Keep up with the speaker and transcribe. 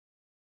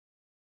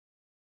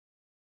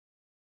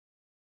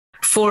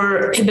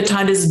For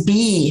hepatitis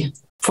B,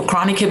 for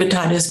chronic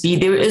hepatitis B,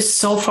 there is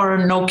so far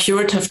no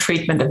curative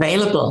treatment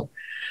available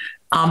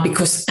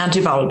because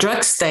antiviral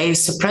drugs, they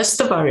suppress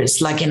the virus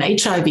like in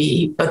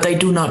HIV, but they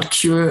do not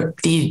cure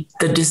the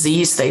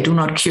disease. They do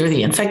not cure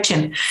the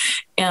infection.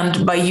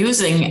 And by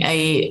using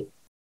a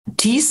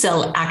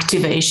T-cell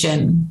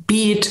activation,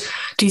 be it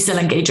T-cell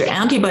engager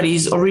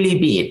antibodies or really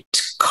be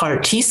it CAR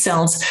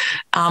T-cells,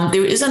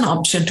 there is an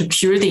option to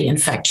cure the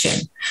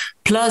infection.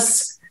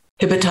 Plus,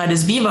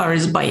 hepatitis B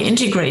virus, by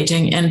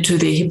integrating into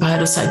the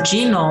hepatocyte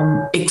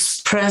genome,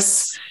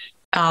 express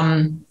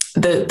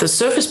the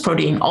surface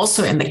protein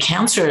also in the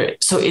cancer.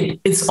 So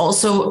it's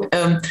also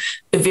a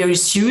very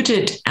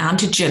suited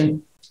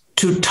antigen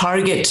to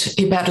target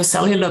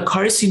hepatocellular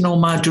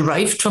carcinoma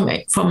derived from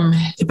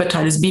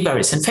hepatitis B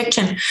virus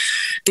infection.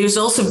 There's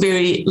also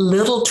very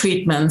little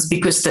treatments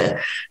because the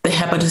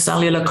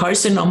hepatocellular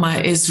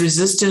carcinoma is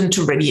resistant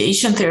to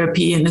radiation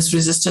therapy and is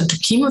resistant to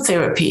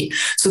chemotherapy.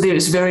 So there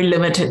is very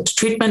limited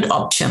treatment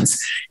options.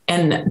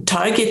 And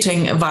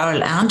targeting a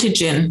viral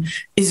antigen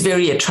is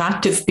very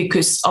attractive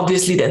because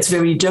obviously that's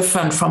very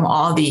different from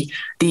all the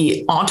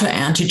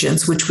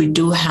autoantigens which we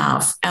do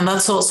have. And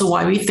that's also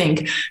why we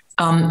think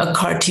a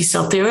CAR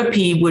T-cell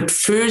therapy would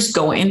first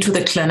go into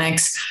the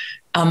clinics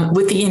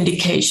with the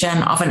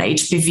indication of an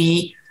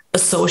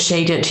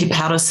HBV-associated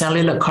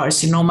hepatocellular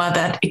carcinoma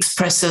that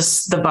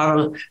expresses the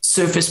viral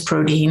surface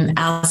protein,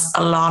 as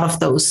a lot of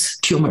those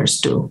tumors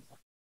do.